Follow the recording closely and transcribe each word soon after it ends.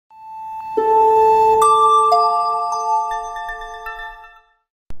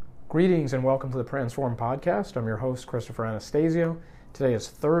Greetings and welcome to the Transform Podcast. I'm your host, Christopher Anastasio. Today is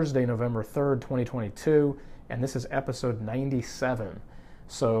Thursday, November 3rd, 2022, and this is episode 97.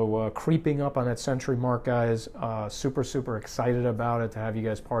 So creeping up on that century mark, guys. Super excited about it to have you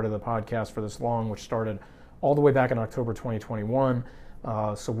guys part of the podcast for this long, which started all the way back in October 2021.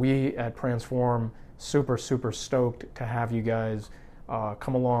 So we at Transform, super stoked to have you guys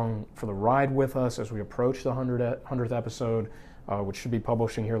come along for the ride with us as we approach the 100th episode, which should be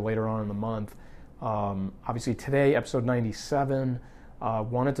publishing here later on in the month. Obviously today, episode 97,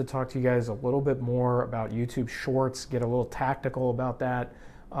 wanted to talk to you guys a little bit more about YouTube Shorts, get a little tactical about that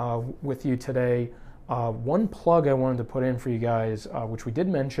with you today. One plug I wanted to put in for you guys, which we did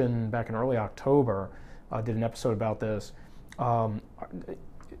mention back in early October, did an episode about this.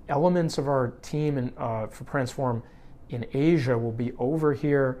 Elements of our team for Transform in Asia will be over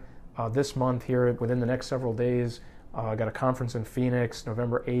here this month here within the next several days. I got a conference in Phoenix,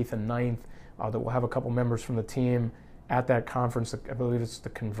 November 8th and 9th, that will have a couple members from the team at that conference. I believe it's the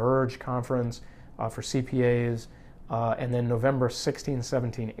Converge conference for CPAs. And then November 16,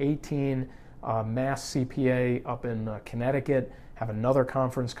 17, 18, Mass CPA up in Connecticut. Have another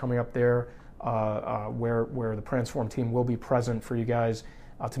conference coming up there where the Transform team will be present for you guys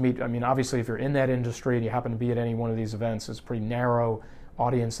to meet. I mean, obviously, if you're in that industry and you happen to be at any one of these events, it's a pretty narrow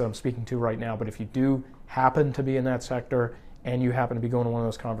audience that I'm speaking to right now. But if you do happen to be in that sector and you happen to be going to one of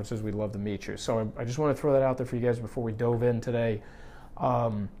those conferences, we'd love to meet you. So I just want to throw that out there for you guys before we dove in today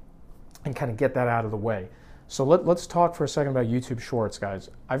and kind of get that out of the way. So let's talk for a second about YouTube Shorts, guys.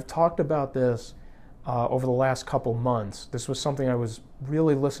 I've talked about this over the last couple months. This was something I was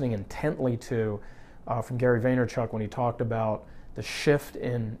really listening intently to from Gary Vaynerchuk when he talked about the shift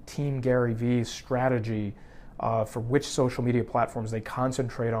in Team Gary V's strategy for which social media platforms they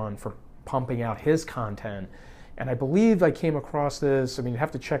concentrate on for pumping out his content. And I believe I came across this, I mean, you have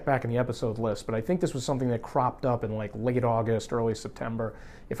to check back in the episode list, but I think this was something that cropped up in like late August, early September,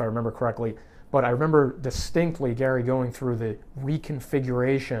 if I remember correctly. But I remember distinctly Gary going through the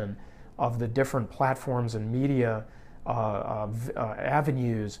reconfiguration of the different platforms and media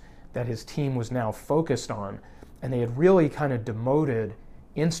avenues that his team was now focused on. And they had really kind of demoted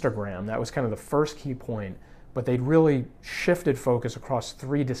Instagram. That was kind of the first key point. But they'd really shifted focus across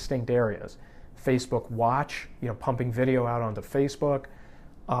three distinct areas. Facebook Watch, pumping video out onto Facebook,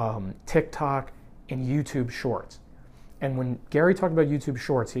 TikTok, and YouTube Shorts. And when Gary talked about YouTube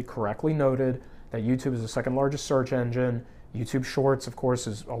Shorts, he correctly noted that YouTube is the second largest search engine. YouTube Shorts, of course,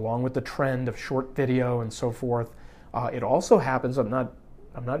 is along with the trend of short video and so forth. It also happens, I'm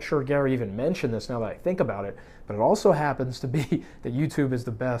not sure Gary even mentioned this now that I think about it, but it also happens to be that YouTube is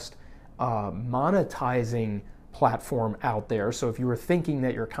the best monetizing platform out there. So if you were thinking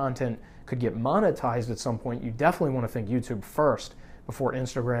that your content could get monetized at some point, you definitely want to think YouTube first before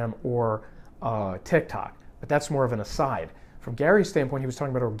Instagram or TikTok. But that's more of an aside. From Gary's standpoint, he was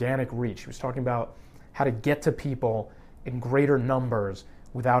talking about organic reach. He was talking about how to get to people in greater numbers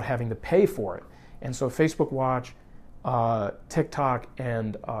without having to pay for it. And so Facebook Watch, TikTok,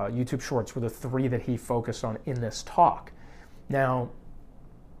 and YouTube Shorts were the three that he focused on in this talk. Now,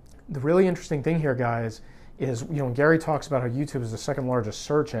 the really interesting thing here, guys, is when Gary talks about how YouTube is the second largest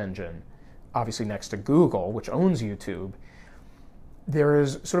search engine, obviously next to Google, which owns YouTube, there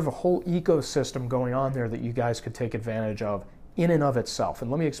is sort of a whole ecosystem going on there that you guys could take advantage of in and of itself.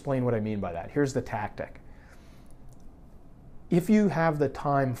 And let me explain what I mean by that. Here's the tactic. If you have the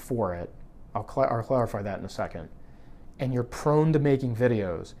time for it, I'll clarify that in a second, and you're prone to making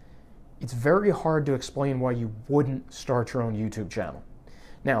videos, it's very hard to explain why you wouldn't start your own YouTube channel.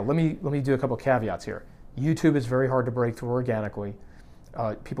 Now, let me do a couple caveats here. YouTube is very hard to break through organically.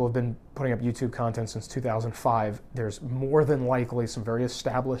 People have been putting up YouTube content since 2005. There's more than likely some very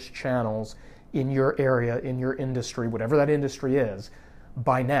established channels in your area, in your industry, whatever that industry is,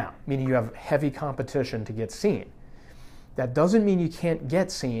 by now, meaning you have heavy competition to get seen. That doesn't mean you can't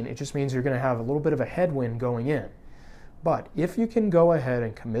get seen. It just means you're going to have a little bit of a headwind going in. But if you can go ahead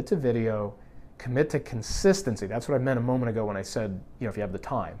and commit to video, commit to consistency, that's what I meant a moment ago when I said, if you have the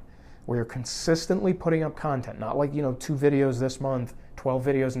time, where you're consistently putting up content, not like, 2 videos this month, 12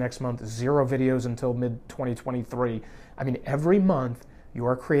 videos next month, 0 videos until mid-2023. I mean, every month you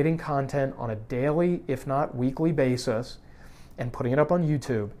are creating content on a daily, if not weekly basis and putting it up on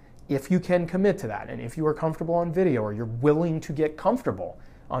YouTube if you can commit to that. And if you are comfortable on video or you're willing to get comfortable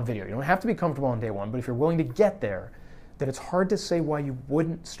on video, you don't have to be comfortable on day one, but if you're willing to get there, then it's hard to say why you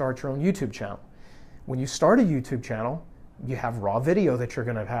wouldn't start your own YouTube channel. When you start a YouTube channel, you have raw video that you're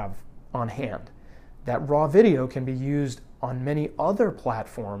going to have on hand. That raw video can be used on many other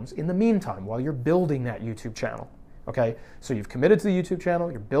platforms in the meantime while you're building that YouTube channel. Okay, so you've committed to the YouTube channel,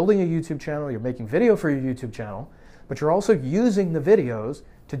 you're building a YouTube channel, you're making video for your YouTube channel, but you're also using the videos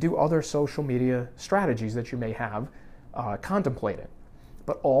to do other social media strategies that you may have contemplated.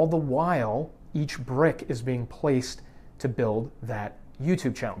 But all the while, each brick is being placed to build that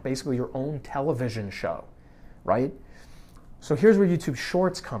YouTube channel, basically your own television show, right? So here's where YouTube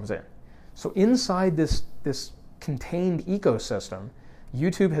Shorts comes in. So inside this contained ecosystem,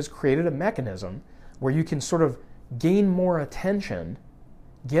 YouTube has created a mechanism where you can sort of gain more attention,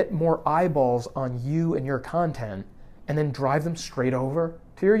 get more eyeballs on you and your content, and then drive them straight over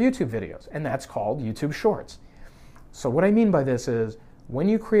to your YouTube videos. And that's called YouTube Shorts. So what I mean by this is, when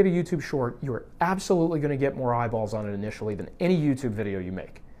you create a YouTube short, you're absolutely going to get more eyeballs on it initially than any YouTube video you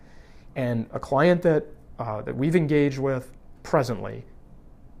make. And a client that we've engaged with presently,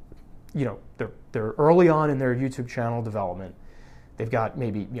 you know, they're early on in their YouTube channel development. They've got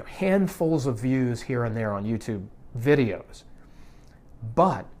maybe handfuls of views here and there on YouTube videos,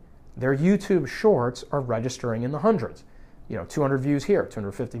 but their YouTube shorts are registering in the hundreds. 200 views here,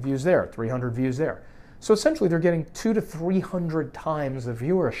 250 views there, 300 views there. So essentially they're getting 200 to 300 times the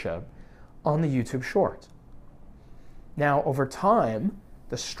viewership on the YouTube shorts. Now over time,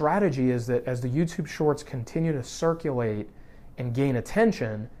 the strategy is that as the YouTube shorts continue to circulate and gain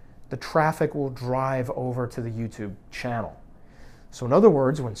attention, the traffic will drive over to the YouTube channel. So in other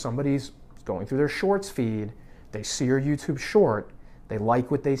words, when somebody's going through their shorts feed, they see your YouTube short, they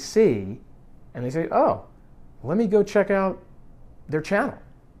like what they see, and they say, oh, let me go check out their channel.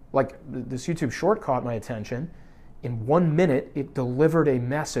 Like, this YouTube short caught my attention. In 1 minute, it delivered a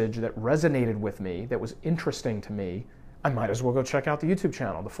message that resonated with me, that was interesting to me. I might as well go check out the YouTube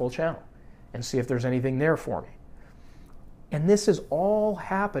channel, the full channel, and see if there's anything there for me. And this is all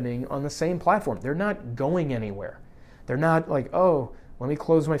happening on the same platform. They're not going anywhere. They're not like, oh, let me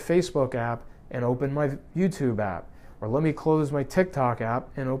close my Facebook app and open my YouTube app, or let me close my TikTok app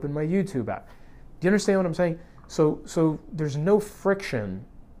and open my YouTube app. Do you understand what I'm saying? So there's no friction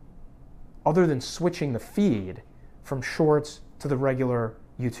other than switching the feed from shorts to the regular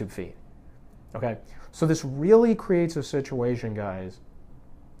YouTube feed. Okay? So this really creates a situation, guys,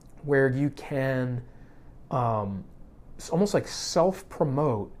 where you can it's almost like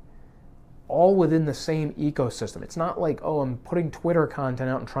self-promote all within the same ecosystem. It's not like, oh, I'm putting Twitter content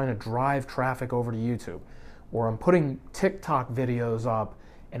out and trying to drive traffic over to YouTube, or I'm putting TikTok videos up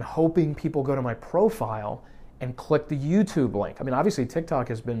and hoping people go to my profile and click the YouTube link. I mean, obviously TikTok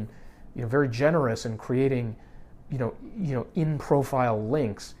has been very generous in creating in-profile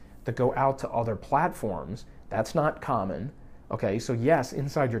links that go out to other platforms. That's not common. Okay, so yes,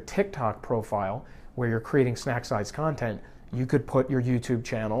 inside your TikTok profile, where you're creating snack-sized content, you could put your YouTube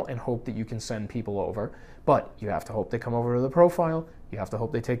channel and hope that you can send people over, but you have to hope they come over to the profile. You have to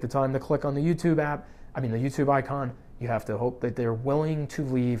hope they take the time to click on the YouTube app. The YouTube icon. You have to hope that they're willing to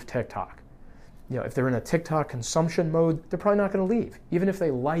leave TikTok. If they're in a TikTok consumption mode, they're probably not going to leave, even if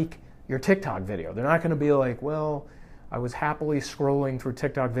they like your TikTok video. They're not going to be like, well, I was happily scrolling through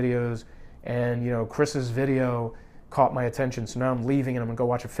TikTok videos and, Chris's video caught my attention, so now I'm leaving and I'm going to go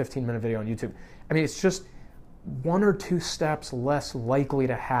watch a 15-minute video on YouTube. It's just 1 or 2 steps less likely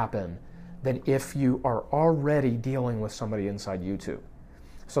to happen than if you are already dealing with somebody inside YouTube.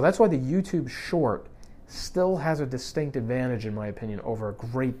 So that's why the YouTube short still has a distinct advantage, in my opinion, over a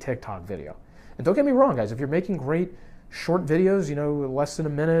great TikTok video. And don't get me wrong, guys, if you're making great short videos, less than a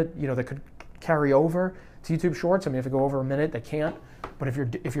minute, that could carry over to YouTube Shorts. If you go over a minute, they can't. But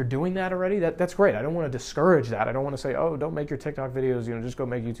if you're doing that already, that's great. I don't want to discourage that. I don't want to say, oh, don't make your TikTok videos, just go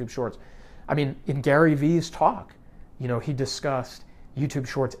make YouTube Shorts. In Gary Vee's talk, he discussed YouTube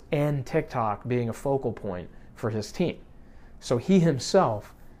Shorts and TikTok being a focal point for his team. So he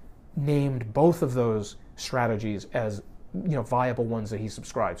himself named both of those strategies as viable ones that he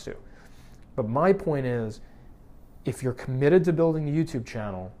subscribes to. But my point is, if you're committed to building a YouTube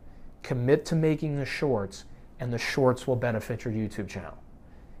channel, commit to making the shorts, and the shorts will benefit your YouTube channel.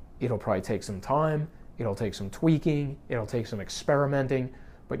 It'll probably take some time, it'll take some tweaking, it'll take some experimenting,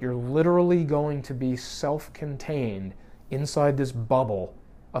 but you're literally going to be self-contained inside this bubble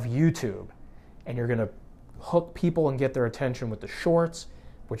of YouTube, and you're going to hook people and get their attention with the shorts,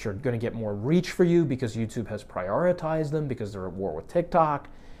 which are going to get more reach for you because YouTube has prioritized them because they're at war with TikTok,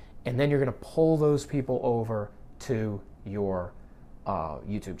 and then you're going to pull those people over to your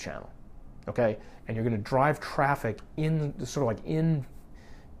YouTube channel, okay? And you're going to drive traffic in sort of like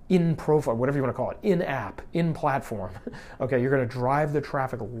in profile, whatever you want to call it, in app, in platform, okay? You're going to drive the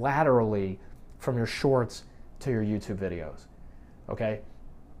traffic laterally from your shorts to your YouTube videos, okay?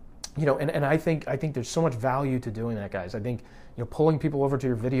 And I think there's so much value to doing that, guys. I think pulling people over to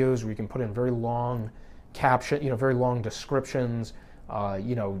your videos where you can put in very long caption, very long descriptions.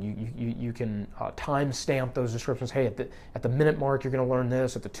 You can time stamp those descriptions. Hey, at the minute mark you're going to learn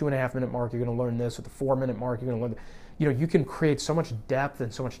this. At the 2.5 minute mark you're going to learn this. At the 4 minute mark you're going to learn. You can create so much depth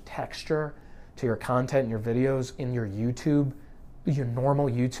and so much texture to your content and your videos in your normal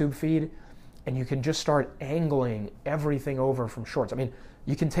YouTube feed, and you can just start angling everything over from shorts. I mean,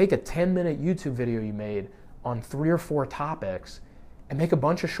 you can take a 10-minute YouTube video you made on 3 or 4 topics and make a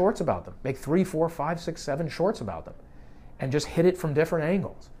bunch of shorts about them. Make 3, 4, 5, 6, 7 shorts about them. And just hit it from different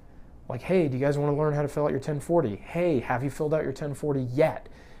angles. Like, hey, do you guys want to learn how to fill out your 1040? Hey, have you filled out your 1040 yet?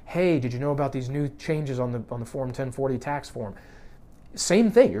 Hey, did you know about these new changes on the Form 1040 tax form? Same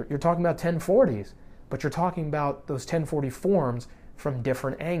thing, you're talking about 1040s, but you're talking about those 1040 forms from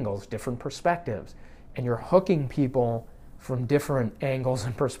different angles, different perspectives. And you're hooking people from different angles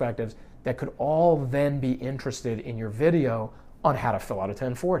and perspectives that could all then be interested in your video on how to fill out a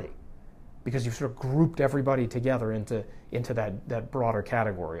 1040. Because you've sort of grouped everybody together into that broader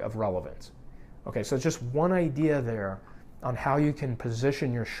category of relevance. Okay, so it's just one idea there on how you can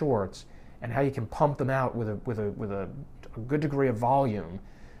position your shorts and how you can pump them out with a good degree of volume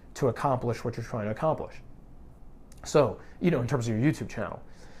to accomplish what you're trying to accomplish. So, in terms of your YouTube channel.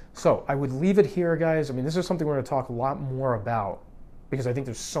 So I would leave it here, guys. I mean, this is something we're going to talk a lot more about because I think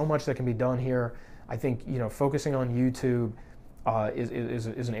there's so much that can be done here. I think, focusing on YouTube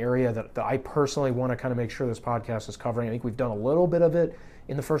is an area that I personally want to kind of make sure this podcast is covering. I think we've done a little bit of it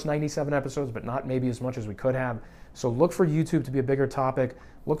in the first 97 episodes, but not maybe as much as we could have. So look for YouTube to be a bigger topic.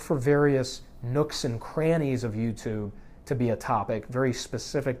 Look for various nooks and crannies of YouTube to be a topic, very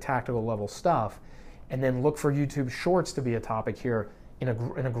specific tactical level stuff. And then look for YouTube Shorts to be a topic here in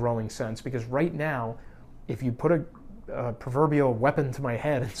a growing sense. Because right now, if you put a proverbial weapon to my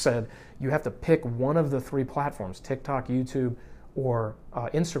head and said, you have to pick one of the 3 platforms, TikTok, YouTube, or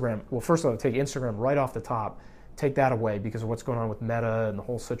Instagram. Well, first of all, take Instagram right off the top. Take that away because of what's going on with Meta and the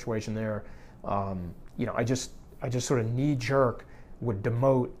whole situation there. I just sort of knee-jerk would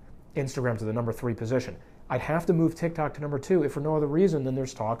demote Instagram to the number 3 position. I'd have to move TikTok to number 2 if for no other reason than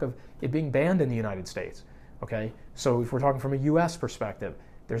there's talk of it being banned in the United States. Okay, so if we're talking from a U.S. perspective,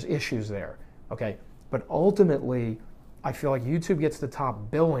 there's issues there. Okay, but ultimately, I feel like YouTube gets the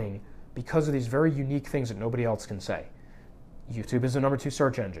top billing because of these very unique things that nobody else can say. YouTube is the number 2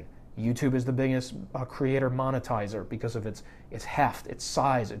 search engine. YouTube is the biggest creator monetizer because of its heft, its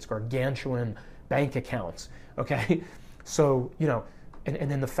size, its gargantuan bank accounts. Okay, so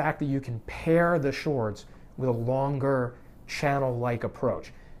and then the fact that you can pair the shorts with a longer channel-like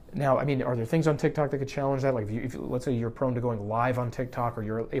approach. Now, I mean, are there things on TikTok that could challenge that? Like, if let's say you're prone to going live on TikTok, or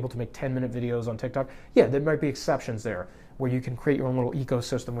you're able to make 10-minute videos on TikTok. Yeah, there might be exceptions there where you can create your own little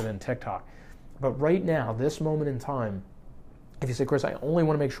ecosystem within TikTok. But right now, this moment in time, if you say, Chris, I only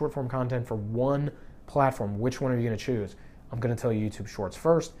want to make short-form content for one platform, which one are you going to choose? I'm going to tell you YouTube Shorts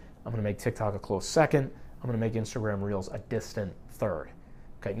first. I'm going to make TikTok a close second. I'm going to make Instagram Reels a distant third.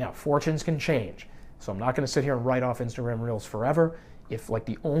 Okay, now fortunes can change. So I'm not going to sit here and write off Instagram Reels forever. If like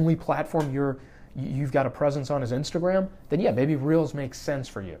the only platform you've got a presence on is Instagram, then yeah, maybe Reels makes sense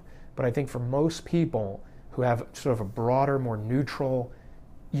for you. But I think for most people who have sort of a broader, more neutral,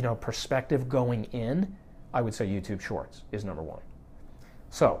 perspective going in, I would say YouTube Shorts is number 1.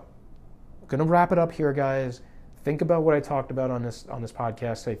 So, I'm going to wrap it up here, guys. Think about what I talked about on this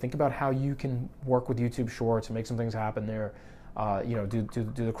podcast today. Think about how you can work with YouTube Shorts and make some things happen there. Do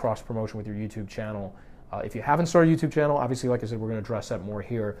the cross promotion with your YouTube channel. If you haven't started a YouTube channel, obviously, like I said, we're going to address that more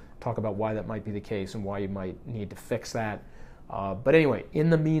here, talk about why that might be the case and why you might need to fix that. But anyway, in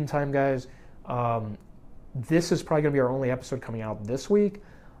the meantime, guys, this is probably going to be our only episode coming out this week.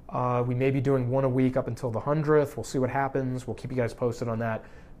 We may be doing one a week up until the 100th. We'll see what happens. We'll keep you guys posted on that.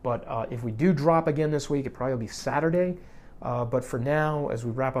 But if we do drop again this week, it probably will be Saturday. But for now, as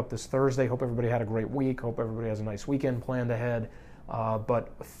we wrap up this Thursday, hope everybody had a great week. Hope everybody has a nice weekend planned ahead. But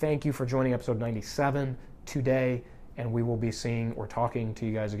thank you for joining episode 97 today, and we will be seeing or talking to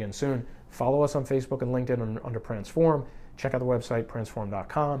you guys again soon. Follow us on Facebook and LinkedIn under Transform. Check out the website,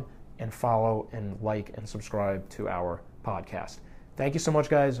 transform.com, and follow and like and subscribe to our podcast. Thank you so much,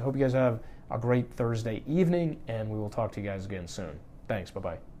 guys. Hope you guys have a great Thursday evening, and we will talk to you guys again soon. Thanks.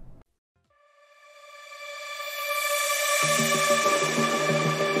 Bye-bye.